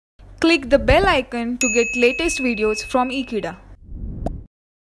Click the bell icon to get latest videos from Ekeeda.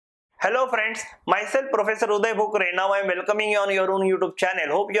 Hello friends, myself Professor Uday Bhukre. Now I am welcoming you on your own YouTube channel.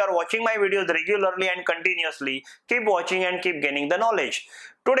 Hope you are watching my videos regularly and continuously. Keep watching and keep gaining the knowledge.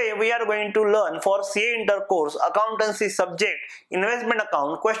 Today we are going to learn for CA Intercourse Accountancy subject Investment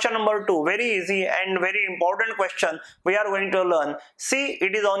Account question number 2. Very easy and very important question we are going to learn. See,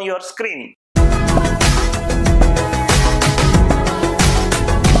 it is on your screen.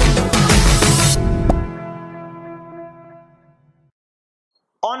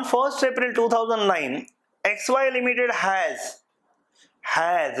 On 1st April 2009, XY Limited has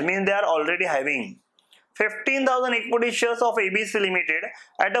means they are already having 15,000 equity shares of ABC Limited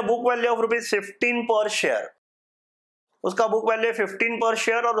at a book value of ₹15 per share. उसका book value 15 per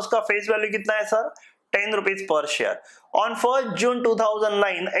share और उसका face value कितना है sir? 10 rupees per share. On 1st June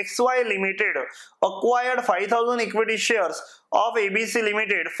 2009, XY Limited acquired 5,000 equity shares of ABC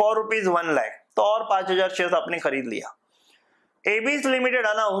Limited for ₹1 lakh. तो और 5,000 shares आपने खरीद लिया. ABC Limited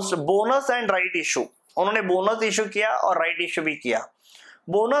announced bonus and right issue. उन्होंने बोनस इशू किया और राइट इशू भी किया.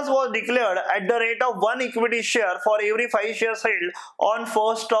 Bonus was declared at the rate of 1 equity share for every 5 shares held on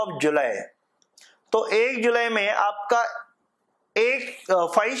 1st of July. तो 1 जुलाई में आपका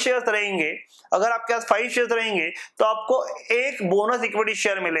 5 शेयर्स रहेंगे. अगर आपके पास 5 शेयर्स रहेंगे तो आपको एक बोनस इक्विटी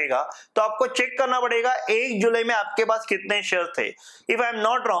शेयर मिलेगा. तो आपको चेक करना पड़ेगा 1 जुलाई में आपके पास कितने शेयर थे. If I am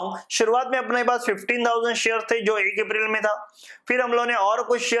not wrong, शुरुआत में अपने पास 15,000 शेयर थे जो 1 अप्रैल में था. फिर हम लोगों ने और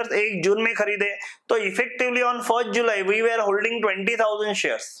कुछ शेयर्स 1 जून में खरीदे. तो effectively on 1 July we were holding 20,000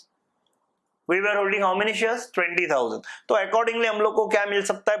 shares. We were holding how many shares? 20,000. तो अकॉर्डिंगली हम लोग को क्या मिल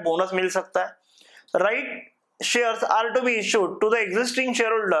सकता है? बोनस मिल सकता है. Right shares are to be issued to the existing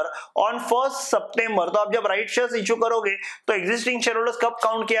shareholder on 1st September. तो आप जब राइट शेयर्स इशू करोगे तो एग्जिस्टिंग शेयरहोल्डर्स कब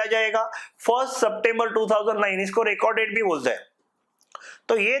काउंट किया जाएगा? 1st September 2009. इसको रिकॉर्ड डेट भी बोलते हैं.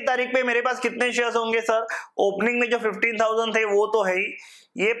 तो ये तारीख पे मेरे पास कितने शेयर्स होंगे सर? ओपनिंग में जो 15,000 थे वो तो है ही,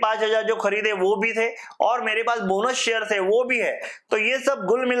 ये 5,000 जो खरीदे वो भी थे, और मेरे पास बोनस शेयर थे वो भी है. तो ये सब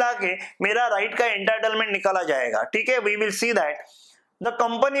गुल मिला के मेरा राइट का एंटाइटलमेंट निकाला जाएगा. ठीक है, we will see that the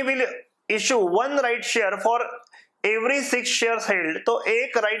company will issue 1 right share for every 6 shares held. तो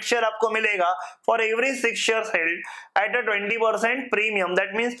एक right share आपको मिलेगा for every 6 shares held at a 20% premium.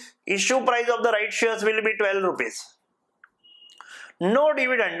 That means issue price of the right shares will be 12 rupees. No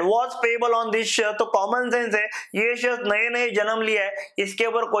dividend was payable on this share. तो common sense है, ये shares नए नए जन्म लिया है, इसके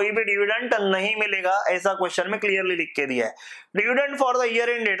ऊपर कोई भी डिविडेंड नहीं मिलेगा, ऐसा क्वेश्चन में क्लियरली लिख के दिया है. Dividend for the year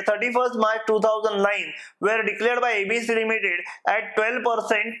ended 31st March 2009 were declared by ABC Limited at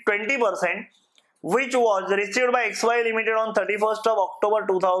 20%, which was received by XY Limited on 31st of October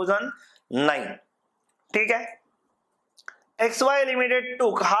 2009. ठीक है, XY Limited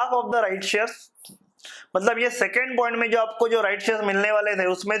took half of the right shares. मतलब ये second point में जो आपको जो right shares मिलने वाले थे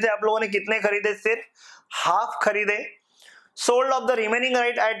उसमें से आप लोगों ने कितने खरीदे? सिर्फ हाफ खरीदे. Sold off the remaining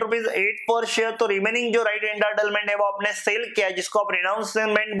right eight ₹8 पर शेयर. तो रिमेनिंग जो राइट एंटाइटलमेंट है वो आपने सेल किया, जिसको आप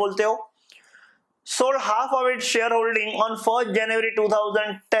रिनाउंसमेंट बोलते हो. Sold half of it share holding on 1st January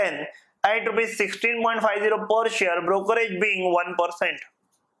 2010 eight ₹16.50 पर share, brokerage being 1%.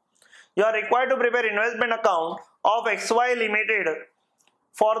 You are required to prepare investment account of XY Limited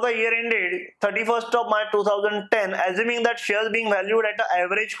for the year ended 31st of March 2010, assuming that shares being valued at the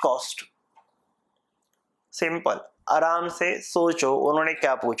average cost. Simple, आराम से सोचो उन्होंने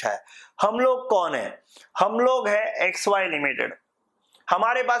क्या पूछा है. हम लोग कौन है? हम लोग है XY Limited.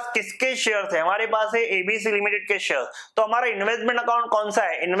 हमारे पास किसके शेयर्स है? हमारे पास है ABC Limited के शेयर्स. तो हमारा इन्वेस्टमेंट अकाउंट कौन सा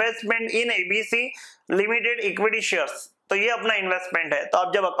है? इन्वेस्टमेंट इन ABC Limited इक्विटी शेयर्स. तो ये अपना इन्वेस्टमेंट है. तो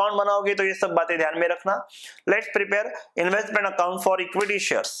आप जब अकाउंट बनाओगे तो ये सब बातें ध्यान में रखना. Let's prepare investment account for equity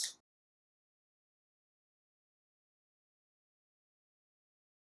shares.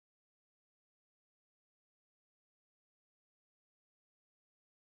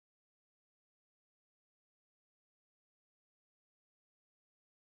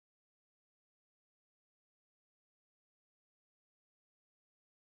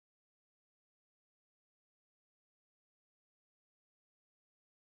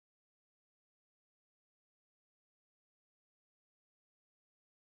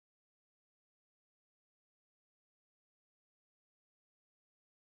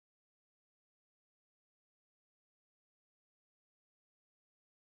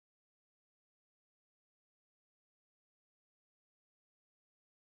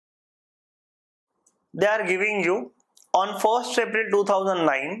 They are giving you on 1st April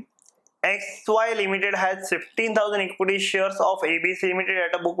 2009 XY Limited has 15,000 equity shares of ABC Limited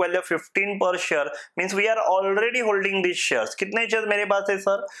at a book value of 15 per share. Means we are already holding these shares. कितने share मेरे पास है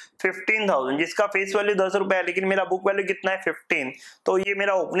sir? 15,000, जिसका face value 10 रुपए है, लेकिन मेरा book value कितना है? 15. तो ये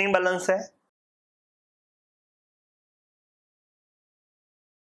मेरा ओपनिंग बैलेंस है.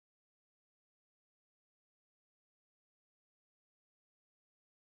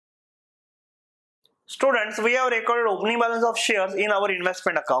 Students, we have recorded opening balance of shares in our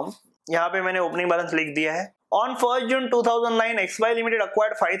investment account. यहाँ पे मैंने opening balance लिख दिया है. On 1st June 2009, XY Limited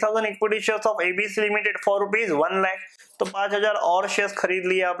acquired 5,000 equity shares of ABC Limited for rupees 1 lakh. तो 5,000 और शेयर्स खरीद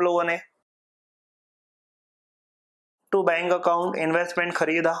लिए आप लोगों ने. To बैंक अकाउंट इन्वेस्टमेंट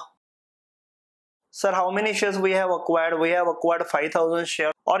खरीदा. Sir how many shares we have acquired? We have acquired 5,000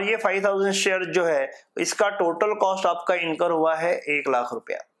 share, और ये 5,000 शेयर जो है इसका टोटल कॉस्ट आपका इनकर हुआ है 1 लाख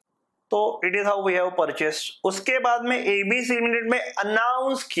रुपया. तो it is how we have purchased. उसके बाद में एबीसी लिमिटेड में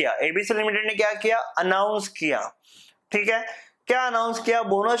अनाउंस किया. एबीसी लिमिटेड ने क्या किया? अनाउंस किया. ठीक है, क्या अनाउंस किया?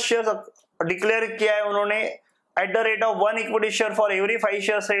 बोनस शेयर डिक्लेयर किया है उन्होंने at the rate of 1 equity share for every 5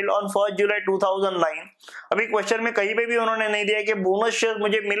 share sailed on 1 जुलाई 2009. अभी क्वेश्चन में कहीं पे भी उन्होंने नहीं दिया कि बोनस शेयर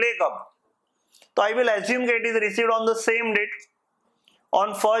मुझे मिले कब. तो आई विल एज्यूम कि it is received on the same date.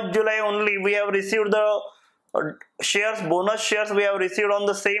 On 1 July only we have received the shares, bonus shares we have received on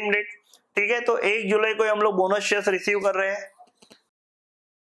the same date. ठीक है, तो 1 जुलाई को हम लोग बोनस शेयर्स रिसीव कर रहे हैं.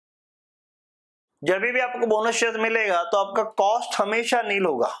 जब भी आपको बोनस शेयर्स मिलेगा तो आपका कॉस्ट हमेशा नील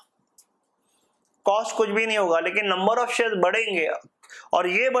होगा. कॉस्ट कुछ भी नहीं होगा, लेकिन नंबर ऑफ शेयर्स बढ़ेंगे और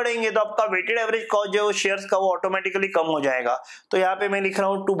ये बढ़ेंगे तो आपका वेटेड एवरेज कॉस्ट जो शेयर्स का वो ऑटोमेटिकली कम हो जाएगा. तो यहाँ पे मैं लिख रहा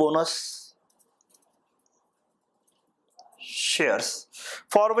हूं to bonus shares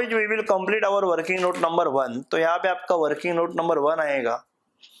for which we will complete our working note number 1. तो यहाँ पे आपका वर्किंग नोट नंबर 1 आएगा.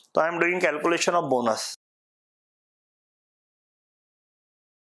 तो I am doing calculation of bonus.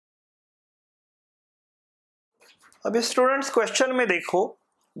 अभी स्टूडेंट्स क्वेश्चन में देखो,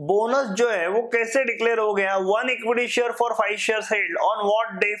 बोनस जो है वो कैसे डिक्लेयर हो गया? 1 equity share for 5 share held on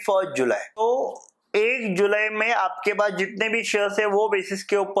what day? 1 जुलाई. तो 1 जुलाई में आपके पास जितने भी शेयर्स है वो बेसिस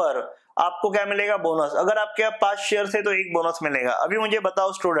के ऊपर आपको क्या मिलेगा? बोनस. अगर आपके पास 5 शेयर है तो 1 बोनस मिलेगा. अभी मुझे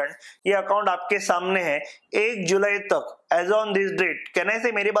बताओ स्टूडेंट, ये अकाउंट आपके सामने है. 1 जुलाई तक एज ऑन दिस डेट कहने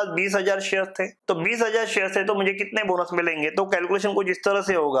से मेरे पास 20,000 शेयर थे. तो 20,000 शेयर है तो मुझे कितने बोनस मिलेंगे? तो कैलकुलेशन कुछ इस तरह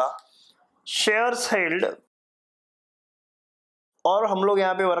से होगा, शेयर्स हेल्ड, और हम लोग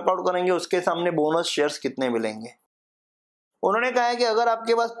यहाँ पे वर्कआउट करेंगे उसके सामने बोनस शेयर्स कितने मिलेंगे. उन्होंने कहा है कि अगर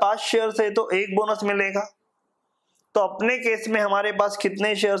आपके पास 5 शेयर्स है तो 1 बोनस मिलेगा. तो अपने केस में हमारे पास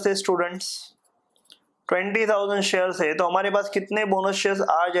कितने शेयर्स है स्टूडेंट्स? 20,000 शेयर्स है. तो हमारे पास कितने बोनस शेयर्स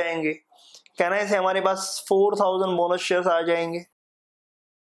आ जाएंगे? कहने से हमारे पास 4,000 बोनस शेयर्स आ जाएंगे.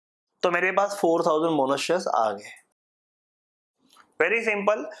 तो मेरे पास 4,000 बोनस शेयर्स आ गए. Very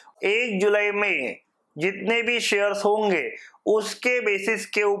simple. 1 जुलाई में जितने भी शेयर्स होंगे उसके बेसिस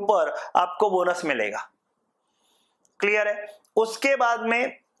के ऊपर आपको बोनस मिलेगा. क्लियर है? उसके बाद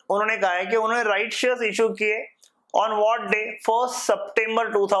में उन्होंने कहा है कि उन्होंने राइट शेयर्स इशू किए ऑन व्हाट डे? 1 सितंबर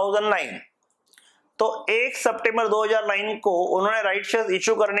 2009. तो 1 सितंबर 2009 को उन्होंने राइट शेयर्स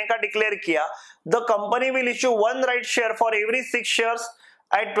इशू करने का डिक्लेयर किया. The company will issue 1 right share for every 6 shares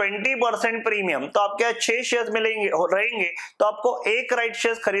at 20% premium. तो आपके यहाँ 6 शेयर्स मिलेंगे रहेंगे तो आपको 1 राइट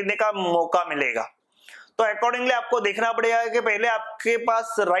शेयर्स खरीदने का मौका मिलेगा. तो अकॉर्डिंगली आपको देखना पड़ेगा कि पहले आपके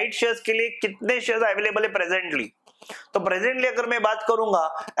पास राइट शेयर्स के लिए कितने शेयर्स अवेलेबल है प्रेजेंटली. तो प्रेजेंटली अगर मैं बात करूंगा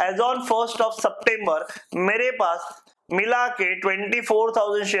एज ऑन 1 सितंबर मेरे पास मिला के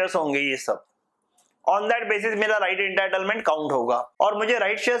 24,000 शेयर्स होंगे. ये सब ऑन दैट बेसिस मेरा राइट एंटाइटलमेंट काउंट होगा. और मुझे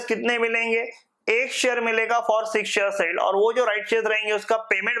राइट शेयर्स कितने मिलेंगे? 1 शेयर मिलेगा फॉर 6 शेयर सेल्ड. और वो जो राइट शेयर रहेंगे उसका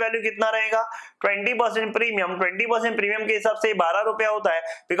पेमेंट वैल्यू कितना रहेगा? 20% प्रीमियम. 20% प्रीमियम के हिसाब से 12 रुपया होता है,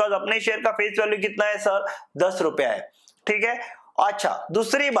 बिकॉज अपने शेयर का फेस वैल्यू कितना है सर? 10 रुपया है. ठीक है. अच्छा,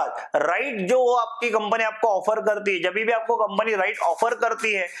 दूसरी बात, राइट जो आपकी कंपनी आपको ऑफर करती है, जब भी आपको कंपनी राइट ऑफर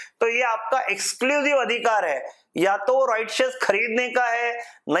करती है तो ये आपका एक्सक्लूसिव अधिकार है. या तो राइट शेयर्स खरीदने का है,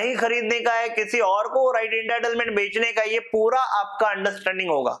 नहीं खरीदने का है, किसी और को राइट एंटाइटलमेंट बेचने का, ये पूरा आपका अंडरस्टैंडिंग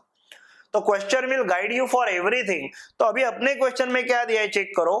होगा. तो question will guide you for everything. तो अभी अपने क्वेश्चन में क्या दिया है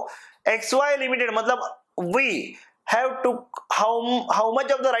चेक करो. XY लिमिटेड मतलब we have to how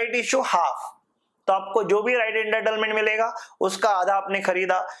much of the right issue? Half. तो आपको जो भी राइट एंटाइटलमेंट मिलेगा उसका आधा आपने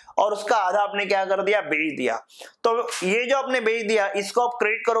खरीदा और उसका आधा आपने क्या कर दिया? बेच दिया. तो ये जो आपने बेच दिया इसको आप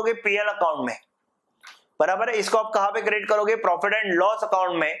क्रेडिट करोगे पीएल अकाउंट में. बराबर है? इसको आप कहां पे क्रेडिट करोगे? प्रॉफिट एंड लॉस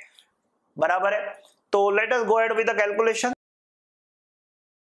अकाउंट में. बराबर है? तो let us go ahead with the calculation.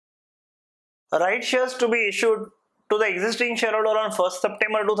 Right shares to be issued to the existing shareholder on 1st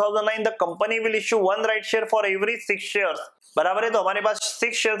September 2009, the company will issue one right share for every 6 shares. बराबर है, तो हमारे पास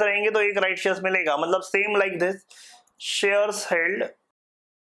 6 shares रहेंगे तो एक राइट शेयर्स मिलेगा, मतलब same like this, shares held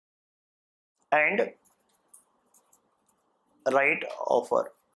and right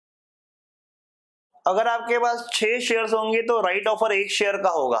offer. अगर आपके पास 6 शेयर्स होंगे तो राइट ऑफर 1 शेयर का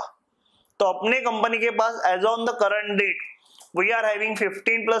होगा। तो अपने कंपनी के पास as on the current date we are having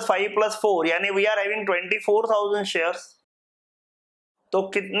 15 + 5 + 4 यानी वी आर हैविंग 24,000 शेयर्स। तो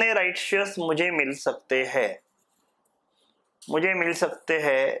कितने राइट शेयर्स मुझे मिल सकते हैं? मुझे मिल सकते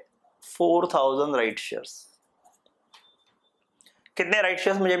हैं 4,000 राइट शेयर्स। कितने राइट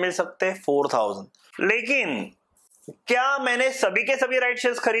शेयर्स मुझे मिल सकते हैं? 4,000। लेकिन क्या मैंने सभी के सभी राइट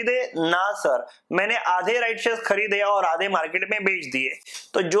शेयर्स खरीदे? ना सर, मैंने आधे राइट शेयर्स खरीदे और आधे मार्केट में बेच दिए।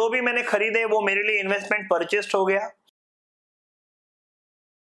 तो जो भी मैंने खरीदे वो मेरे लिए इन्वेस्टमेंट परचेस्ड हो गया।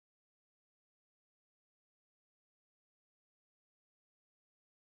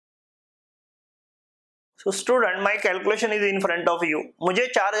 So student, my calculation is in front of you. मुझे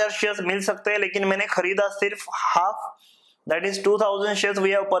 4,000 शेयर्स मिल सकते हैं, लेकिन मैंने खरीदा सिर्फ half, that is 2,000 shares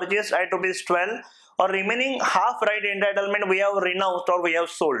we have purchased eight ₹12, और remaining half right entitlement we have renounced or we have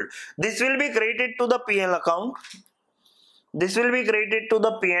sold. This will be credited to the P&L account. This will be credited to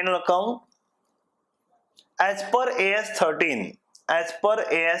the P&L account as per AS 13. As per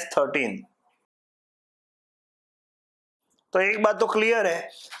AS 13. तो एक बात तो clear है,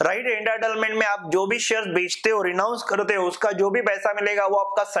 right entitlement में आप जो भी shares बेचते हो, रिनाउंस करते हो, उसका जो भी पैसा मिलेगा वो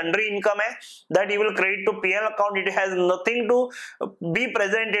आपका सन्ड्री इनकम है, that you will credit to PL account. It has nothing to be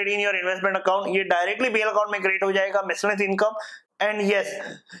presented in your investment account. ये डायरेक्टली पीएल अकाउंट में क्रेडिट हो जाएगा, मिसलेनियस इनकम। एंड यस,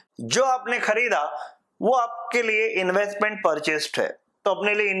 जो आपने खरीदा वो आपके लिए इन्वेस्टमेंट परचेस्ड है, तो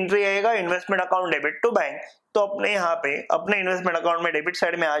अपने लिए एंट्री आएगा investment account debit to bank. तो अपने यहाँ पे अपने इन्वेस्टमेंट अकाउंट में डेबिट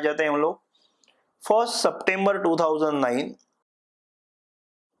साइड में आ जाते हैं हम लोग। 1 सितंबर 2009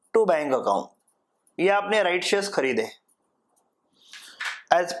 टू बैंक अकाउंट, ये आपने राइट शेयर्स खरीदे।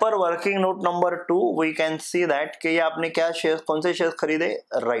 As per working note number 2 we can see that कि ये आपने क्या शेयर्स, कौन से शेयर्स खरीदे?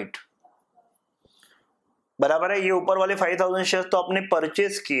 राइट, बराबर है। ये ऊपर वाले 5,000 शेयर्स तो आपने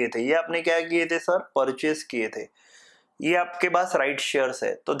परचेस किए थे। ये आपने क्या किए थे सर? परचेस किए थे। ये आपके पास राइट शेयर्स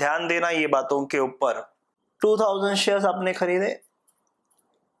है, तो ध्यान देना ये बातों के ऊपर। 2,000 शेयर्स आपने खरीदे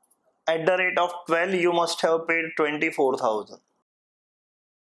at the rate of 12, you must have paid 24,000।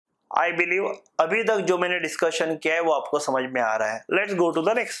 I believe अभी तक जो मैंने डिस्कशन किया है वो आपको समझ में आ रहा है। Let's go to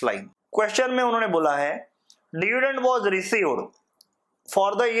the next line. Question में उन्होंने बोला है dividend was received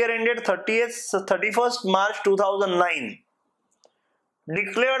for the year ended 31st March 2009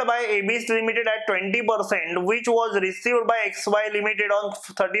 declared by ABC Limited at 20%, which was received by XY Limited on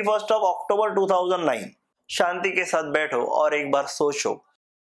 31st of October 2009। शांति के साथ बैठो और एक बार सोचो,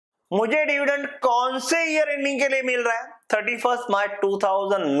 मुझे डिविडेंड कौन से ईयर एंडिंग के लिए मिल रहा है? 31st March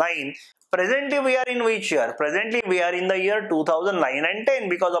 2009। Presently we are in which year? Presently we are in the year 2009 and 10,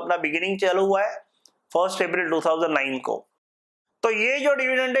 because अपना बिगिनिंग चालू हुआ है 1 अप्रैल 2009 को। तो ये जो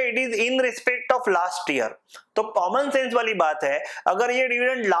डिविडेंड है it is in respect of last year. तो कॉमन सेंस वाली बात है, अगर ये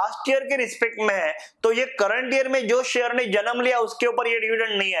डिविडेंड लास्ट ईयर के रिस्पेक्ट में है तो ये करंट ईयर में जो शेयर ने जन्म लिया उसके ऊपर ये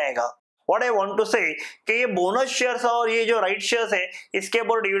डिविडेंड नहीं आएगा। व्हाट आई वांट टू से कि ये बोनस शेयर्स और ये जो राइट शेयर्स है इसके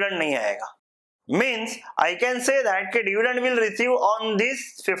ऊपर डिविडेंड नहीं आएगा। Means I can say that कि dividend will receive on this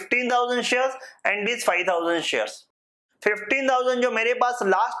 15,000 shares and this 5,000 shares. 15,000 जो मेरे पास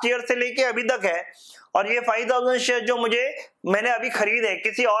लास्ट ईयर से लेके अभी तक है, और ये 5,000 शेयर जो मैंने अभी खरीदे,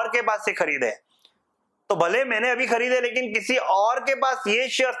 किसी और के पास से खरीदे। तो भले मैंने अभी खरीदे लेकिन किसी और के पास ये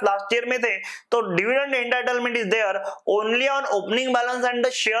शेयर्स लास्ट ईयर में थे, तो dividend entitlement is there only on opening balance and the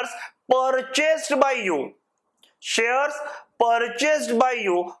shares purchased bye you. Shares purchased bye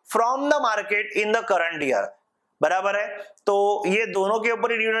you from the market in the current year, बराबर है। तो ये दोनों के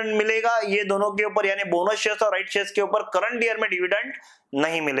ऊपर डिविडेंड मिलेगा, ये दोनों के ऊपर यानी बोनस शेयर्स और राइट शेयर्स के ऊपर करंट ईयर में डिविडेंड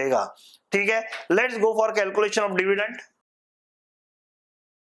नहीं मिलेगा। ठीक है, let's go for calculation of dividend.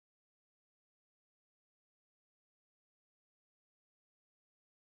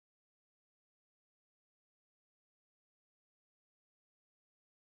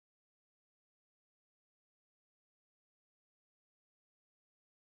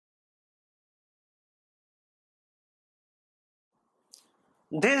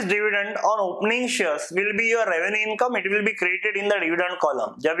 This dividend on opening shares will be your revenue income. It will be created in the dividend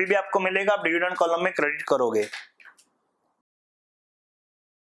column. जब भी आपको मिलेगा आप डिविडेंड कॉलम में क्रेडिट करोगे।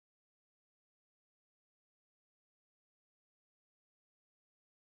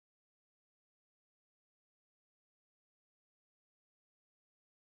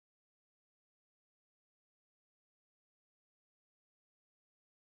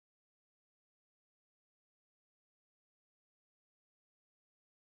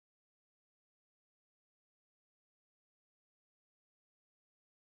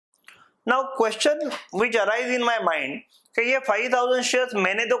 Now question which arise in my mind कि ये 5000 shares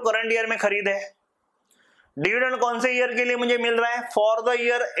मैंने तो करंट ईयर में खरीदे, डिविडेंड कौन से ईयर के लिए मुझे मिल रहा है? फॉर द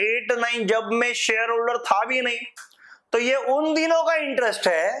ईयर 8-9, जब मैं शेयर होल्डर था भी नहीं। तो ये उन दिनों का इंटरेस्ट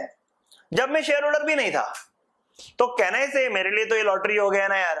है जब मैं शेयर होल्डर भी नहीं था। तो कहने से मेरे लिए तो ये लॉटरी हो गया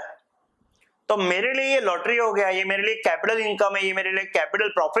ना यार। तो मेरे लिए ये लॉटरी हो गया, ये मेरे लिए कैपिटल इनकम है, ये मेरे लिए कैपिटल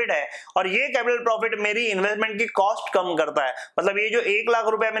प्रॉफिट है, और ये कैपिटल प्रॉफिट मेरी इन्वेस्टमेंट की कॉस्ट कम करता है। मतलब ये जो 1 लाख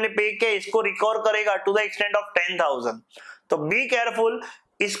रुपया मैंने पे किया इसको रिकवर करेगा टू द एक्सटेंट ऑफ 10,000। तो बी केयरफुल,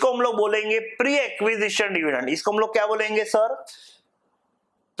 इसको हम लोग बोलेंगे प्री एक्विजिशन डिविडेंड। इसको हम लोग क्या बोलेंगे सर?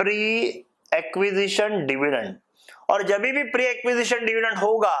 Pre acquisition dividend. और जब भी प्री एक्विजिशन डिविडेंड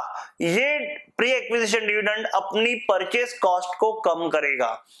होगा, ये प्री एक्विजिशन डिविडेंड अपनी परचेस कॉस्ट को कम करेगा।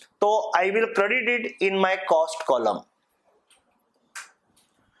 तो I will credit it in my cost column.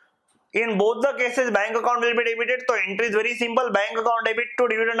 In both the cases bank account will be debited. तो entry is very simple, bank account debit to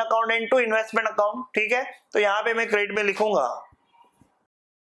dividend account and to investment account. ठीक है, तो यहां पे मैं credit में लिखूंगा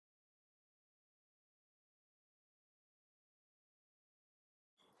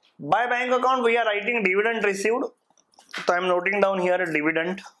by bank account we are writing dividend received. So I am noting down here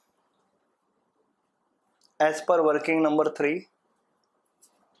dividend as per working number 3.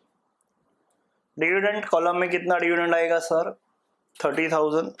 Dividend column में कितना डिविडेंड आएगा सर?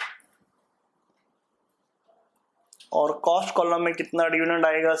 30,000। और कॉस्ट कॉलम में कितना डिविडेंड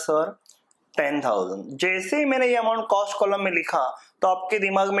आएगा सर? 10,000। जैसे ही मैंने ये अमाउंट कॉस्ट कॉलम में लिखा तो आपके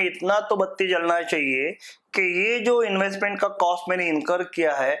दिमाग में इतना तो बत्ती जलना चाहिए कि ये जो इन्वेस्टमेंट का कॉस्ट मैंने इनकर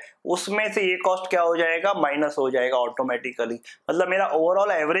किया है उसमें से ये कॉस्ट क्या हो जाएगा? माइनस हो जाएगा ऑटोमेटिकली। मतलब मेरा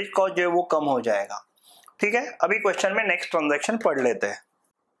ओवरऑल एवरेज कॉस्ट जो है वो कम हो जाएगा। ठीक है, अभी क्वेश्चन में नेक्स्ट ट्रांजैक्शन पढ़ लेते हैं।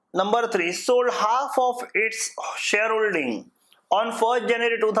 Number 3, sold half of its share holding on 1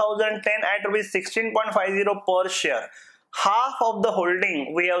 January 2010 eight ₹16.50 पर share. Half of the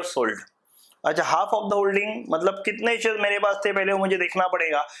holding we have sold. अच्छा, हाफ ऑफ द होल्डिंग मतलब कितने शेयर मेरे पास थे पहले वो मुझे देखना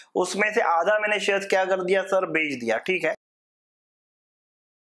पड़ेगा। उसमें से आधा मैंने शेयर्स क्या कर दिया सर? बेच दिया। ठीक है,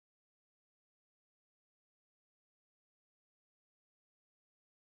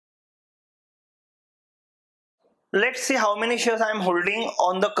 let's see how many shares I am holding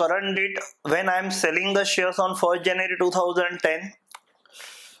on the current date when I am selling the shares on 1st January 2010.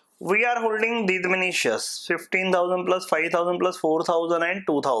 We are holding these many shares, 15,000 plus 5,000 plus 4,000 and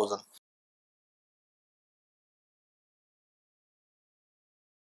 2,000.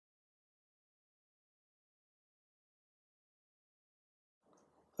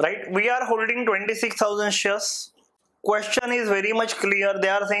 Right, we are holding 26,000 shares. Question is very much clear. They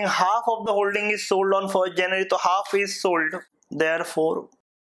are saying half of the holding is sold on 1st January, so half is sold. Therefore,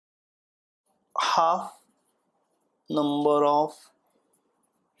 half number of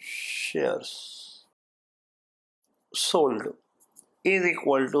shares sold is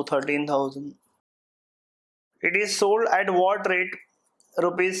equal to 13,000. It is sold at what rate?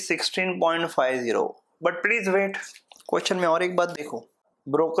 Rupees 16.50. But please wait, question में और एक बात देखो,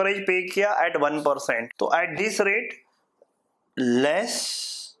 brokerage pay किया eight 1%, तो at this rate less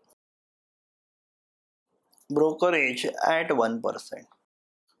brokerage at 1%.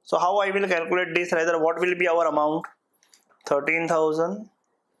 So how I will calculate this? Rather, what will be our amount? 13,000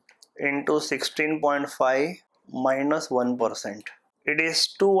 into 16.5 minus 1%. It is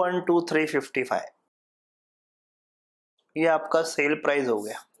 212,355. ये आपका sale price हो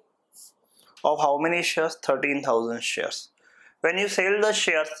गया of how many shares? 13,000 shares. When you sell the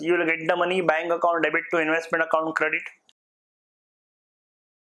shares, you will get the money bank account debit to investment account credit.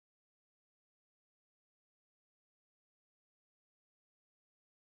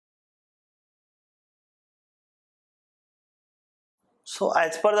 So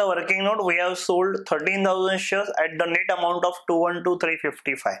as per the working note, we have sold 13,000 shares at the net amount of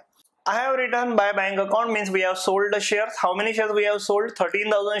 212,355. I have written by bank account means we have sold the shares. How many shares we have sold?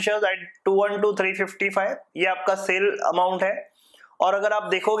 13,000 shares at 212,355. ये आपका cell amount है। और अगर आप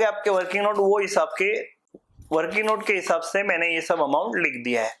देखोगे आपके working note, वो हिसाब के वर्किंग नोट के हिसाब से मैंने ये सब अमाउंट लिख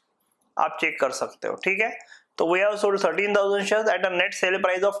दिया है, आप चेक कर सकते हो। ठीक है, तो we have sold 13,000 shares at a net sale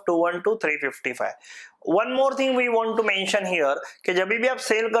price of 212,355. One more thing we want to mention here कि जब भी आप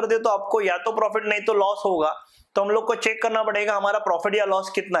सेल करते हो तो आपको या तो प्रॉफिट नहीं तो लॉस होगा, तो हम लोग को चेक करना पड़ेगा हमारा प्रॉफिट या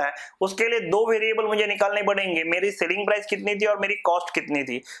लॉस कितना है। उसके लिए दो वेरिएबल मुझे निकालने पड़ेंगे, मेरी सेलिंग प्राइस कितनी थी और मेरी कॉस्ट कितनी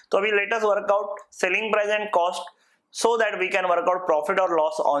थी। तो अभी let us work out selling price and cost so that we can work out profit or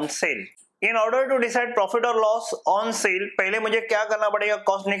loss on sale. In order to decide profit or loss on sale, पहले मुझे क्या करना पड़ेगा?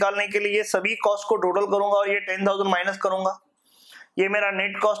 कॉस्ट निकालने के लिए सभी कॉस्ट को टोटल करूंगा और ये 10,000 माइनस करूंगा, ये मेरा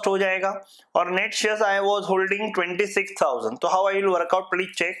नेट कॉस्ट हो जाएगा। और net shares I was holding 26,000। तो how I will work out, please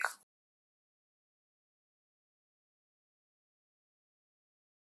check.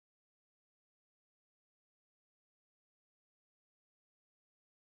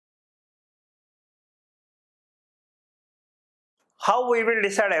 How we will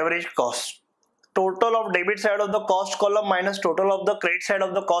decide average cost? Total of debit side of the cost column minus total of the credit side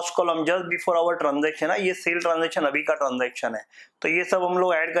of the cost column just before our transaction है. ये sale transaction अभी का transaction है, तो ये सब हम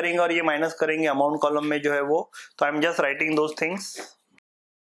लोग ऐड करेंगे और ये माइनस करेंगे अमाउंट कॉलम में जो है वो. तो I am just writing those things.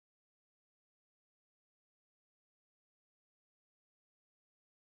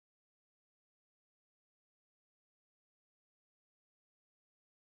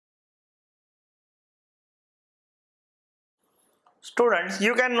 Students,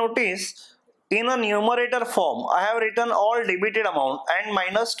 you can notice in a numerator form I have written all debited amount and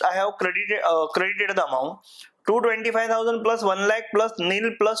minus I have credited the amount. 225,000 plus 1 lakh plus nil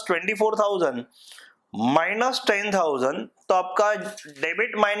plus 24,000 minus 10,000. तो आपका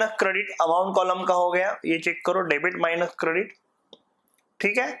debit minus credit amount column का हो गया. ये check करो, debit minus credit,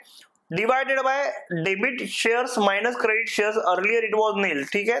 ठीक है. Divided by debit shares minus credit shares, earlier it was नील,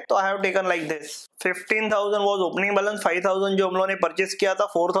 ठीक है. तो I have taken like this. 15,000 was opening balance, 5,000 जो हम लोगों ने परचेस किया था,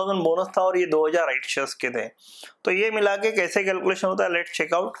 4,000 बोनस था और ये 2,000 राइट शेयर्स के थे. तो ये मिला के कैसे कैलकुलेशन होता है, लेट्स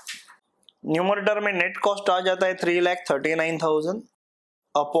चेक आउट. न्यूमरेटर में नेट कॉस्ट आ जाता है 3,39,000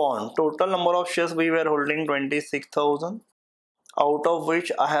 upon total number of shares we were holding 26,000, out of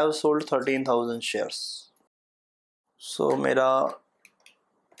which I have sold 13,000 shares. सो मेरा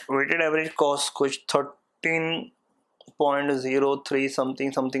वेटेड एवरेज कॉस्ट कुछ 13.03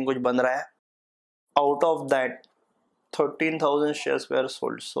 समथिंग कुछ बन रहा है. Out of that 13,000 shares where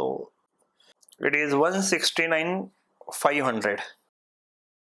sold, so it is 169,500.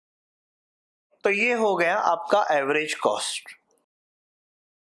 तो ये हो गया आपका एवरेज कॉस्ट,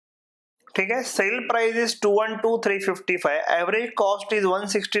 ठीक है. Sale price is 212,355, average cost is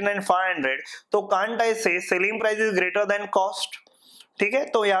 169,500. तो कांट आई से selling price is greater than cost, ठीक है.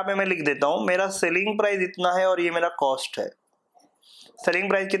 तो यहाँ पे मैं लिख देता हूं मेरा सेलिंग प्राइस इतना है और ये मेरा कॉस्ट है. सेलिंग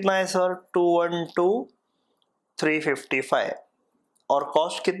प्राइस कितना है सर, 212,355 और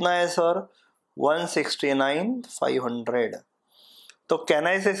कॉस्ट कितना है सर, 169,500. तो कैन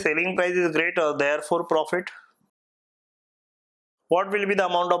आई से selling price is greater, therefore profit. What will be the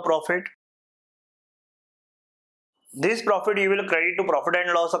amount of profit? This profit you will credit to profit and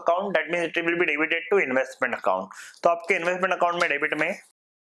loss account, that means it will be debited to investment account. तो आपके investment account में debit में,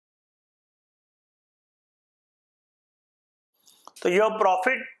 तो your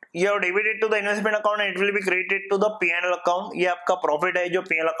profit you have debited to the investment account and it will be credited to the P&L account. ये आपका profit है जो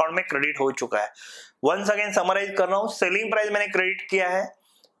P&L account में क्रेडिट हो चुका है. वंस अगेन समराइज कर रहा हूँ, सेलिंग प्राइस मैंने क्रेडिट किया है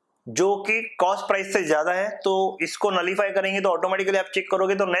जो कि कॉस्ट प्राइस से ज्यादा है, तो इसको नलीफाई करेंगे तो ऑटोमेटिकली आप चेक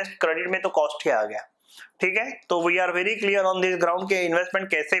करोगे तो नेक्स्ट क्रेडिट में तो कॉस्ट ही आ गया, ठीक है. तो we are very clear on this ground के इन्वेस्टमेंट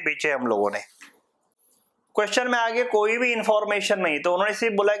कैसे बेचे हम लोगों ने. क्वेश्चन में आगे कोई भी इंफॉर्मेशन नहीं, तो उन्होंने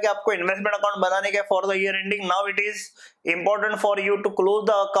सिर्फ बोला कि आपको इन्वेस्टमेंट अकाउंट बनाने का for the year ending. Now it is important for you to close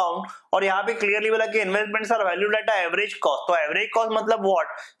the account. और यहाँ पे क्लियरली बोला कि investments are valued at average cost. तो एवरेज कॉस्ट मतलब what,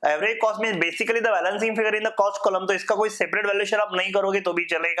 average cost means basically the balancing figure in the cost column. तो इसका कोई सेपरेट वैल्यूएशन आप नहीं करोगे तो भी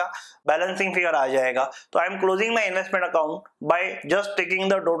चलेगा, बैलेंसिंग फिगर आ जाएगा. तो I am closing my investment account by just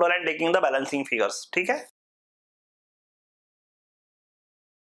taking the total and taking the balancing figures, ठीक है.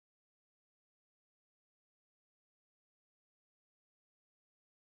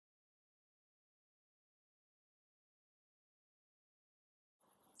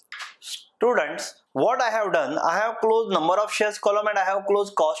 Students, what I have done, I have closed number of shares column and I have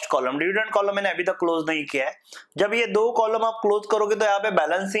closed cost column. Dividend column मैंने अभी तक close नहीं किया है. जब ये दो कॉलम आप क्लोज करोगे तो यहाँ पे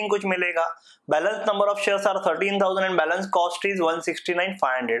बैलेंसिंग कुछ मिलेगा. Balance number of shares are 13,000 and balance cost is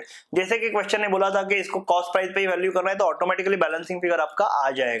 169,500. जैसे कि क्वेश्चन ने बोला था कि इसको कॉस्ट प्राइस पे ही वैल्यू करना है, तो ऑटोमेटिकली बैलेंसिंग फिगर आपका आ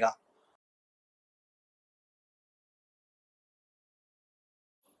जाएगा.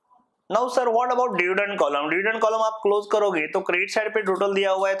 Now sir what about dividend column. Dividend column आप क्लोज करोगे तो क्रेडिट साइड पे टोटल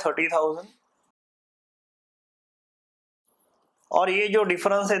दिया हुआ है 30,000 और ये जो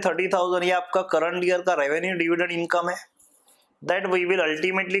डिफरेंस है 30,000 ये आपका करंट ईयर का रेवेन्यू डिविडेंड इनकम है. That we will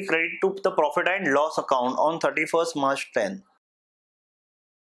ultimately credit to the profit and loss account on 31st March 10.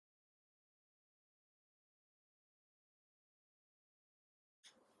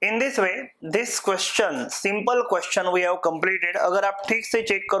 In this way, this question, simple question we have completed. अगर आप ठीक से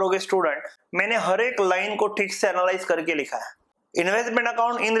चेक करोगे स्टूडेंट, मैंने हर एक line को ठीक से एनालाइज करके लिखा है. Investment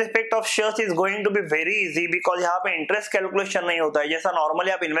account in respect of shares is going to be very easy because यहाँ पे इंटरेस्ट कैलकुलेशन नहीं होता है. जैसा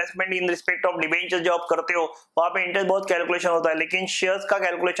नॉर्मली आप investment in respect of debenture जो आप करते हो वहां पे इंटरेस्ट बहुत कैलकुलेशन होता है, लेकिन शेयर्स का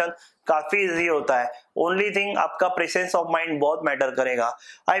कैलकुलेशन काफी इजी होता है. ओनली थिंग आपका प्रेजेंस ऑफ माइंड बहुत मैटर करेगा.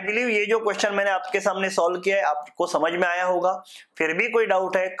 आई बिलीव ये जो क्वेश्चन मैंने आपके सामने सॉल्व किया है आपको समझ में आया होगा. फिर भी कोई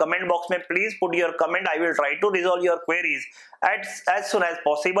डाउट है कमेंट बॉक्स में please put your comment. I will try to resolve your queries as soon as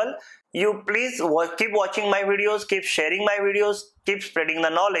possible. You please keep watching my videos, keep sharing my videos, keep spreading the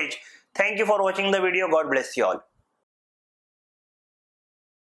knowledge. Thank you for watching the video. God bless you all.